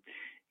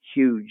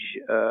huge,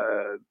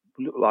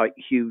 look like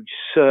huge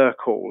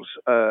circles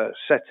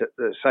set at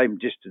the same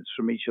distance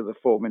from each other,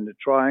 forming the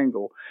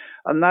triangle.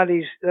 And that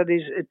is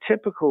a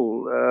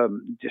typical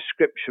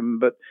description.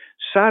 But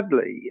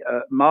sadly,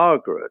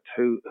 Margaret,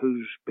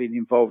 who's been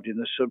involved in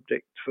the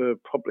subject for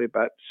probably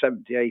about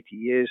 70, 80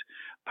 years,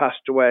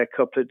 passed away a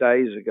couple of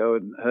days ago,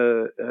 and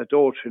her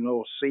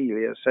daughter-in-law,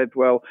 Celia, said,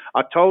 well,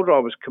 I told her I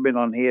was coming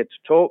on here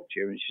to talk to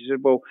you. And she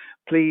said, well,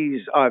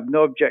 please, I have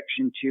no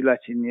objection to you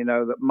letting you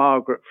know that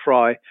Margaret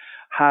Fry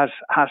has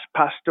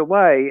passed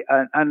away.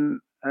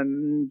 And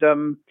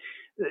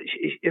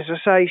as I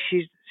say,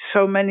 she's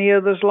so many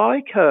others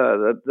like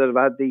her that have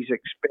had these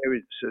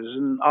experiences.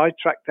 And I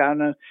tracked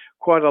down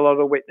quite a lot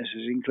of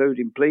witnesses,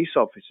 including police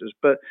officers.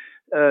 But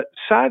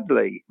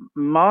sadly,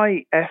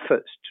 my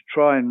efforts to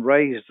try and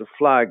raise the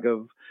flag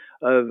of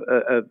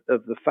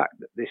the fact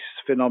that this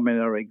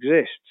phenomena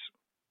exists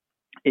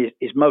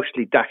is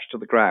mostly dashed to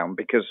the ground,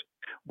 because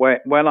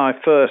when I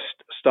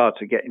first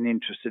started getting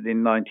interested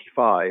in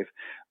 '95,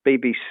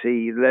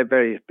 BBC, their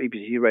various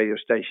BBC radio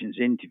stations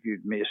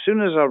interviewed me. As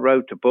soon as I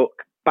wrote a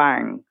book,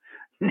 bang,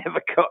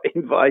 never got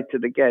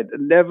invited again,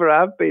 and never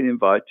have been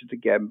invited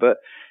again. But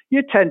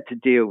you tend to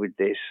deal with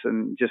this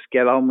and just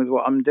get on with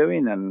what I'm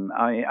doing. And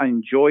I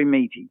enjoy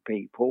meeting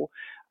people,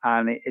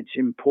 and it's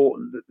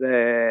important that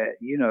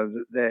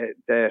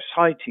their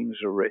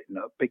sightings are written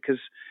up, because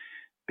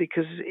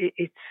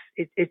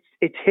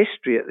it's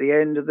history at the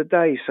end of the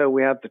day. So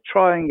we have the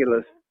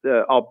triangular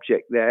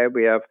object there.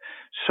 We have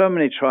so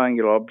many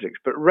triangular objects,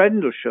 but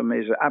Rendlesham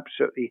is an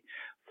absolutely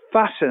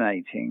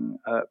fascinating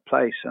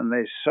place, and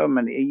there's so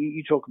many.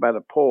 You talk about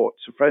a port.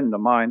 A friend of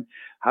mine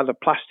had a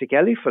plastic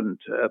elephant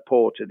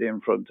ported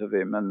in front of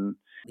him, and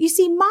you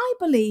see, my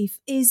belief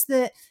is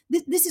that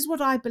this is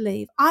what I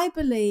believe. I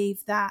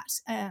believe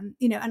that and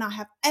I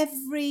have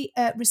every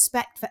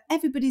respect for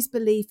everybody's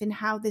belief in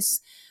how this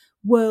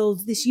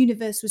world, this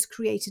universe was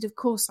created. Of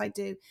course I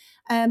do.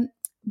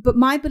 But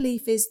my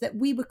belief is that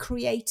we were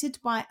created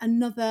by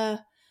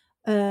another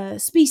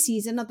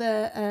species,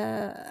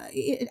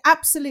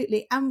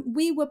 absolutely. And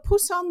we were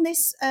put on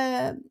this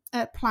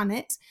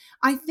planet.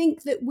 I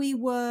think that we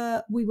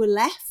were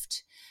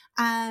left,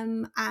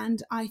 and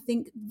I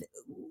think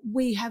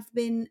we have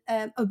been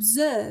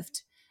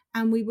observed,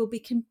 and we will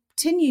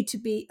continue to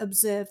be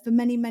observed for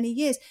many, many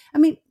years. I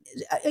mean,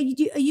 are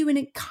you in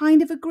a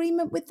kind of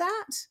agreement with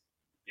that?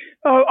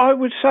 Oh, I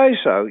would say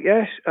so.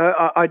 Yes,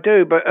 I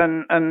do. But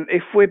and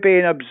if we're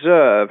being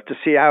observed to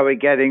see how we're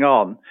getting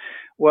on,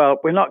 well,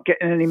 we're not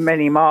getting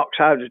many marks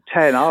out of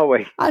 10, are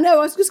we? I know.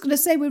 I was just going to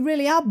say we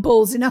really are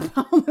ballsing up.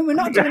 We're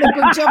not doing a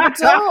good job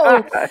at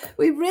all.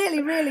 We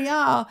really, really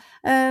are.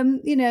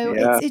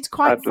 It's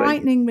quite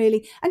frightening,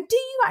 really. And do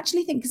you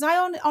actually think? Because I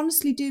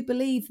honestly do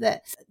believe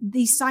that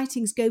these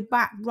sightings go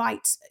back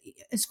right,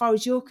 as far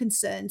as you're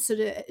concerned, sort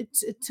of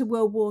to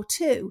World War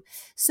II.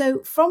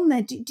 So from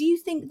there, do you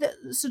think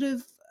that sort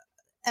of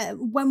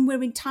when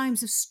we're in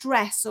times of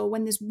stress, or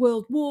when there's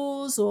world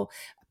wars or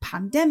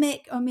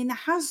pandemic, I mean, there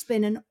has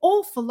been an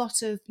awful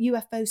lot of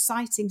UFO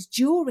sightings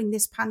during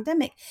this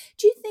pandemic.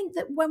 Do you think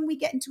that when we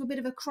get into a bit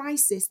of a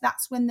crisis,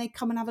 that's when they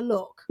come and have a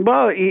look?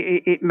 Well,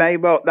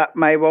 that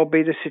may well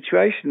be the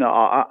situation.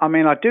 I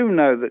mean, I do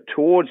know that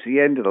towards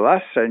the end of the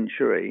last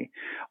century,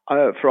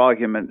 for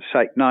argument's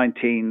sake,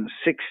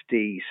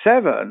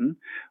 1967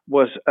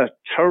 was a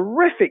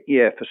terrific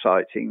year for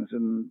sightings,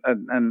 and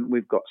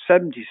we've got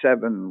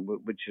 77,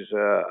 which is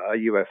a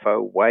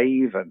UFO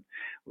wave, and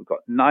we've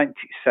got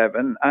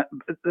 97.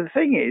 But the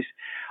thing is,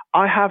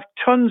 I have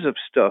tons of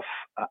stuff,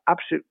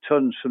 absolute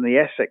tons from the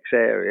Essex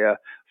area,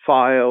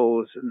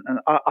 files, and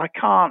I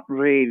can't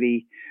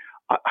really,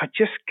 I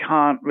just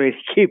can't really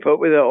keep up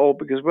with it all,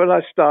 because when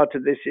I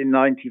started this in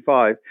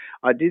 95,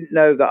 I didn't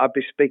know that I'd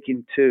be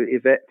speaking to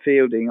Yvette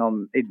Fielding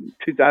in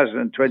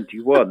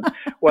 2021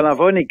 when I've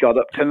only got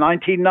up to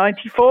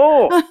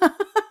 1994.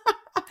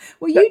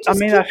 Well, that's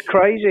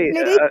crazy.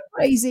 It is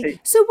crazy.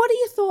 So what are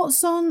your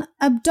thoughts on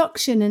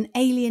abduction and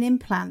alien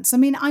implants? I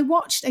mean, I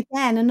watched,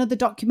 again, another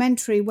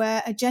documentary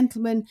where a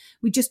gentleman,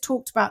 we just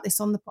talked about this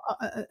on the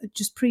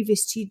just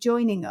previous to you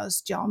joining us,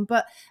 John,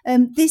 but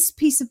this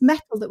piece of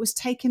metal that was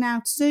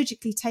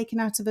surgically taken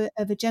out of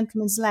a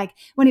gentleman's leg,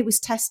 when it was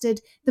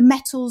tested, the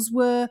metals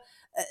were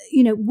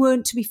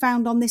weren't to be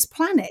found on this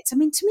planet. I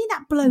mean, to me,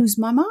 that blows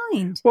my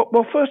mind.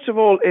 Well, first of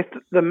all, if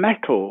the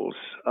metals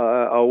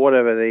or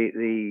whatever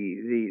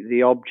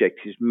the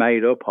object is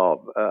made up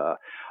of,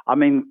 I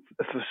mean,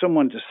 for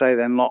someone to say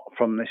they're not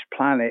from this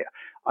planet,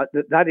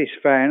 that is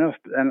fair enough.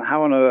 And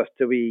how on earth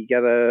do we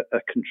get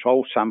a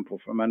control sample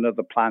from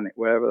another planet,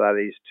 wherever that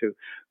is, to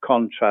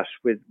contrast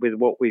with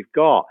what we've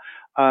got?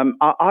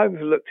 I've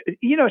looked,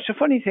 it's a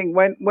funny thing.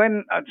 When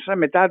so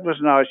my dad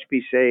was an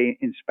RSPCA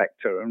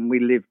inspector, and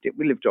we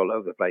lived all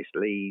over the place,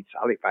 Leeds,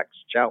 Halifax,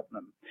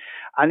 Cheltenham.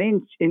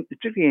 And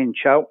particularly in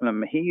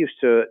Cheltenham, he used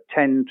to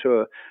tend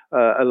to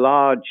a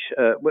large,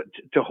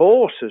 to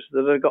horses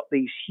that had got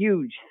these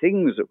huge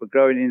things that were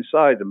growing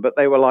inside them, but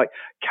they were like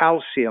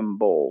calcium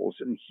balls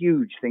and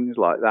huge things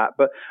like that.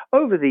 But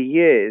over the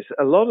years,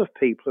 a lot of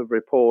people have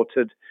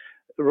reported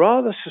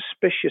rather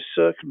suspicious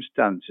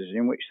circumstances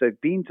in which they've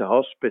been to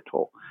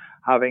hospital,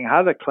 having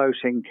had a close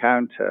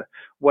encounter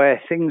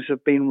where things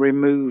have been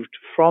removed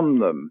from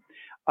them.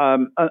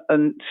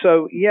 And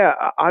so, yeah,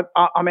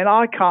 I mean,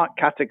 I can't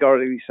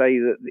categorically say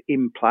that the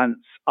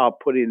implants are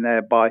put in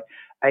there by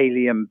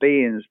alien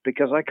beings,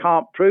 because I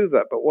can't prove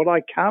that. But what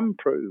I can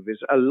prove is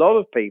a lot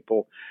of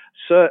people,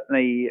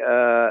 certainly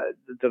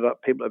that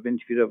people I've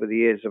interviewed over the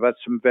years, have had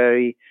some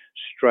very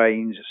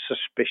strange,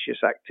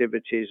 suspicious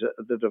activities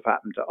that have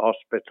happened at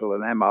hospital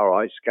and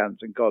MRI scans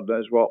and God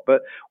knows what.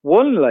 But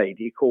one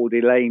lady called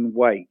Elaine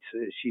Waite,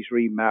 she's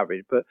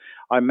remarried, but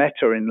I met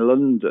her in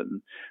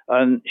London,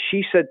 and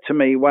she said to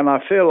me, when I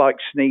feel like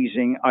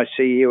sneezing, I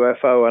see a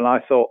UFO, and I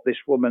thought, this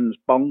woman's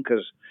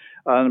bonkers.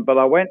 But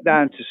I went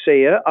down to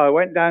see her,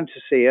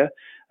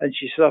 and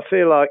she said, I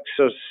feel like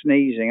sort of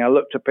sneezing. I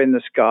looked up in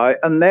the sky,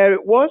 and there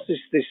it was,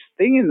 this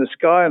thing in the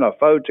sky, and I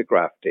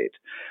photographed it.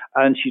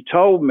 And she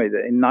told me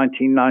that in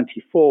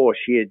 1994,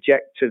 she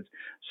ejected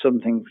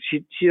something.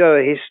 She had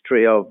a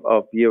history of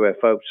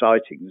UFO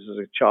sightings as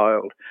a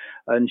child,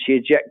 and she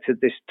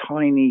ejected this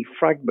tiny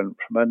fragment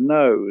from her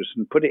nose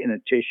and put it in a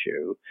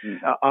tissue.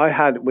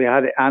 We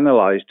had it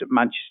analysed at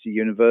Manchester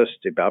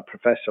University by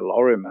Professor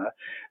Lorimer,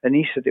 and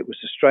he said it was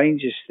the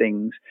strangest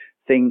thing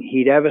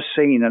he'd ever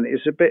seen, and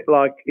it's a bit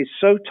like, it's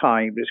so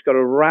tiny, but it's got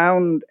a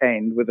round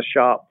end with a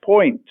sharp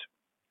point.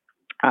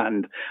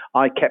 And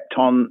I kept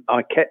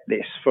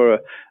this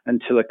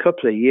until a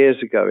couple of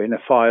years ago in a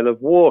file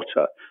of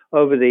water.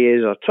 Over the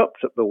years, I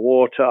topped up the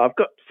water. I've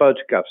got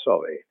photographs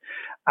of it.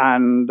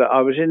 And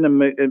I was in the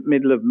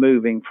middle of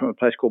moving from a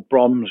place called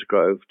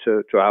Bromsgrove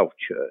to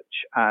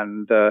Alvechurch,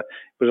 and it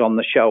was on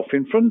the shelf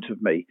in front of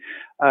me.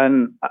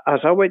 And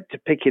as I went to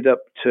pick it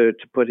up to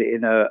put it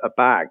in a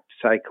bag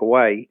to take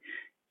away,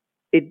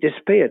 it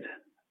disappeared.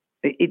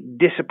 It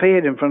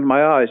disappeared in front of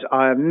my eyes.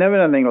 I have never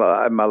done anything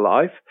like that in my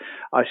life.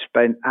 I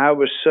spent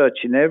hours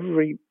searching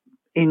every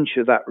inch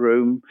of that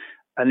room,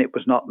 and it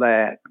was not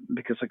there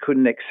because I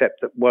couldn't accept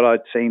that what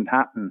I'd seen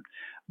happen.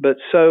 But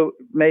so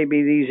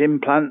maybe these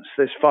implants,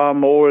 there's far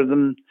more of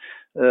them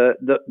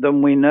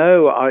than we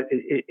know.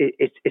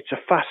 It's a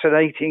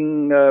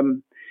fascinating.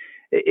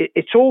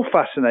 It's all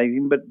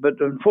fascinating, but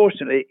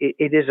unfortunately,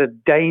 it is a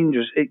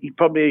dangerous.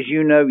 Probably, as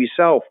you know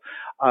yourself,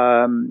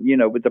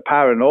 with the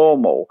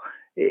paranormal.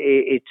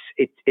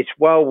 It's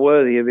well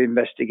worthy of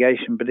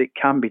investigation, but it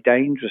can be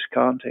dangerous,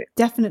 can't it?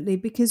 Definitely,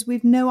 because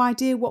we've no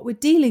idea what we're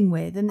dealing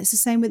with, and it's the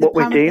same with what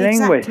we're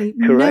dealing with. Correct.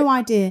 No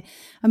idea.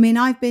 I mean,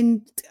 I've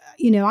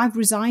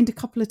resigned a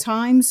couple of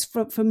times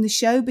from the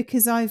show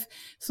because I've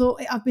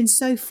been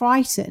so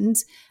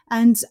frightened,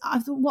 and I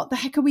thought, what the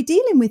heck are we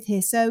dealing with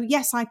here? So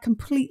yes, I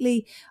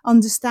completely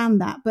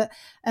understand that, but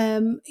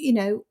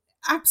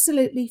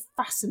absolutely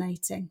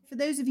fascinating. For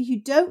those of you who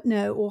don't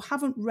know or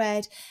haven't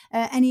read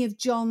any of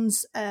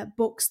John's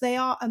books, they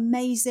are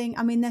amazing.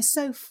 I mean, they're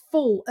so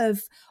full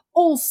of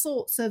all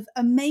sorts of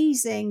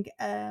amazing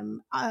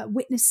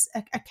witness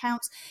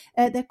accounts.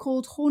 They're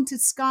called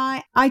Haunted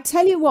Sky. I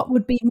tell you what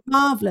would be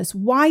marvellous.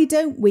 Why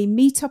don't we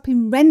meet up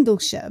in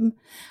Rendlesham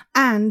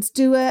and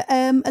do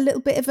a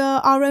little bit of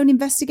our own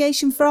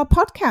investigation for our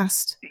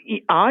podcast?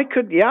 I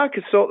could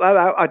sort that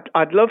out.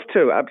 I'd love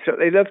to,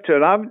 absolutely love to.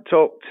 And I haven't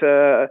talked.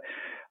 There's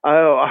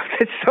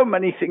so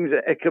many things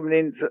that are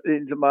coming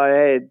into my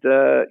head.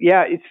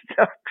 It's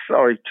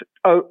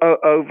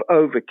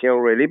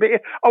overkill, really.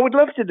 But I would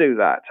love to do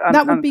that.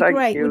 That would be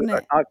great, wouldn't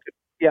it?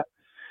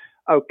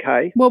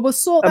 Okay. Well, we'll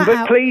sort that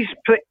out. But please,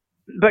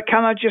 but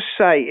can I just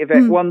say,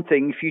 Yvette, one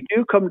thing? If you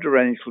do come to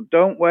Rendlesham,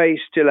 don't wear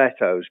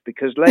stilettos,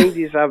 because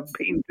ladies have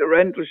been to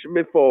Rendlesham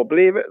before,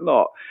 believe it or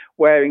not,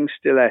 wearing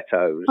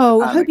stilettos.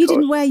 Oh, I hope you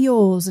didn't wear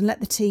yours and let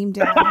the team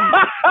down.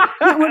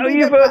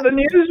 You've heard the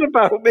news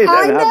about me then,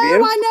 have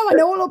you? I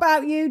know all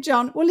about you,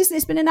 John. Well, listen,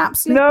 it's been an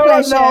absolute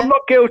pleasure. No, I'm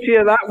not guilty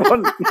of that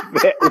one.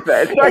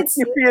 Thank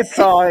you for your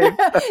time.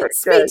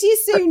 Speak to you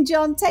soon,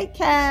 John. Take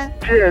care.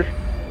 Cheers.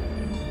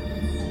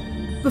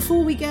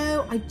 Before we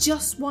go, I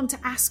just want to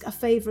ask a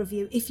favour of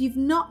you. If you've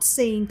not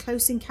seen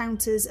Close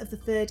Encounters of the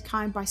Third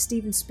Kind by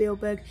Steven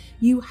Spielberg,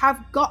 you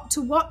have got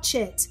to watch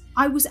it.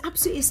 I was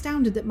absolutely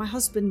astounded that my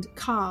husband,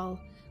 Carl,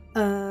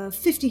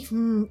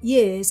 50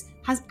 years,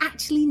 has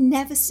actually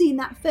never seen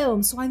that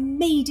film. So I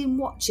made him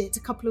watch it a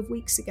couple of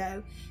weeks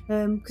ago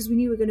because we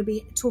knew we were going to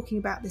be talking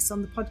about this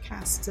on the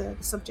podcast, the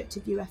subject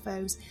of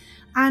UFOs.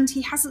 And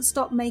he hasn't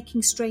stopped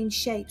making strange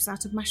shapes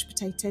out of mashed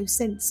potatoes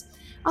since.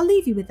 I'll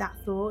leave you with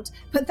that thought,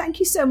 but thank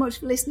you so much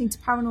for listening to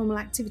Paranormal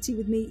Activity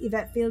with me,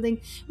 Yvette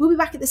Fielding. We'll be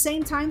back at the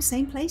same time,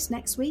 same place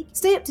next week.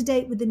 Stay up to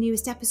date with the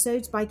newest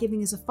episodes by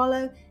giving us a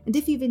follow, and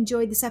if you've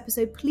enjoyed this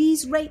episode,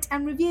 please rate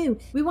and review.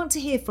 We want to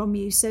hear from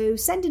you, so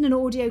send in an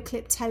audio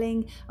clip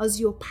telling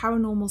us your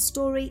paranormal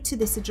story to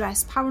this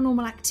address,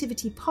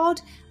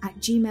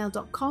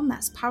 paranormalactivitypod@gmail.com.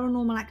 That's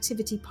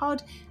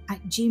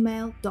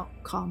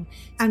paranormalactivitypod@gmail.com.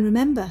 And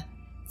remember,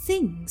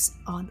 things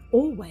aren't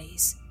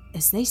always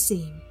as they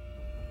seem.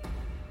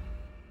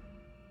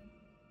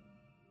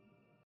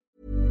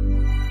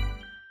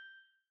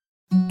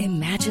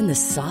 Imagine the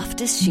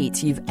softest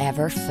sheets you've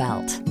ever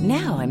felt.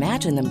 Now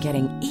imagine them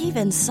getting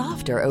even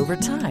softer over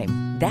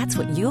time. That's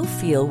what you'll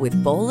feel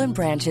with Boll &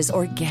 Branch's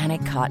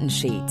organic cotton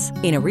sheets.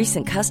 In a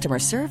recent customer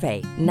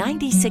survey,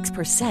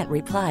 96%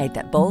 replied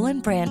that Boll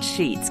 & Branch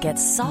sheets get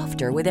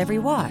softer with every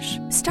wash.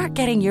 Start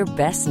getting your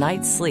best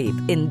night's sleep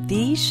in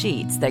these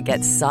sheets that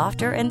get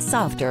softer and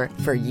softer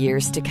for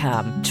years to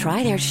come.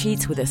 Try their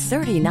sheets with a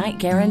 30-night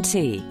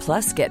guarantee.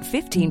 Plus, get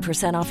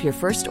 15% off your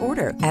first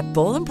order at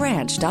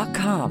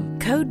bollandbranch.com.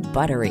 Code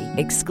BUTTERY.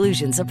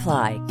 Exclusions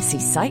apply. See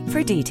site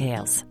for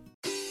details.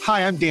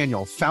 Hi, I'm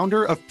Daniel,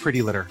 founder of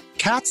Pretty Litter.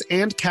 Cats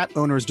and cat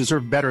owners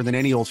deserve better than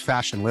any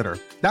old-fashioned litter.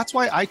 That's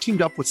why I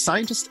teamed up with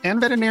scientists and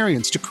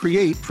veterinarians to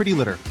create Pretty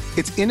Litter.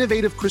 Its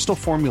innovative crystal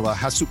formula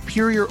has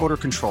superior odor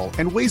control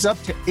and weighs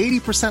up to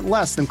 80%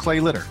 less than clay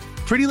litter.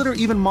 Pretty Litter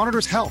even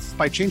monitors health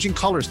by changing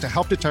colors to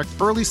help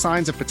detect early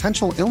signs of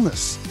potential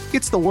illness.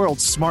 It's the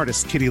world's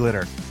smartest kitty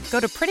litter. Go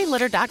to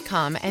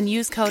prettylitter.com and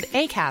use code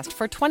ACAST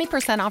for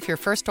 20% off your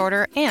first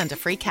order and a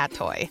free cat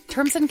toy.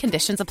 Terms and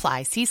conditions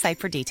apply. See site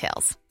for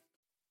details.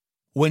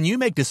 When you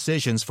make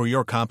decisions for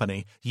your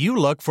company, you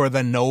look for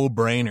the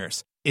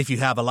no-brainers. If you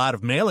have a lot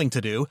of mailing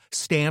to do,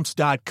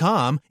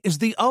 Stamps.com is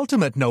the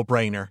ultimate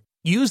no-brainer.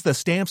 Use the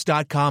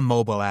Stamps.com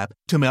mobile app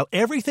to mail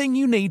everything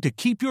you need to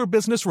keep your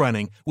business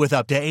running with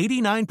up to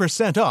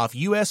 89% off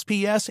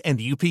USPS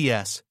and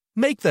UPS.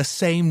 Make the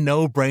same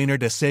no-brainer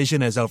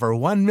decision as over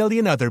 1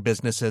 million other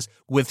businesses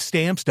with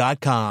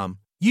Stamps.com.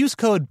 Use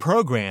code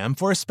PROGRAM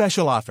for a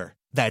special offer.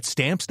 That's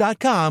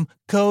Stamps.com,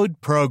 code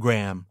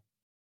PROGRAM.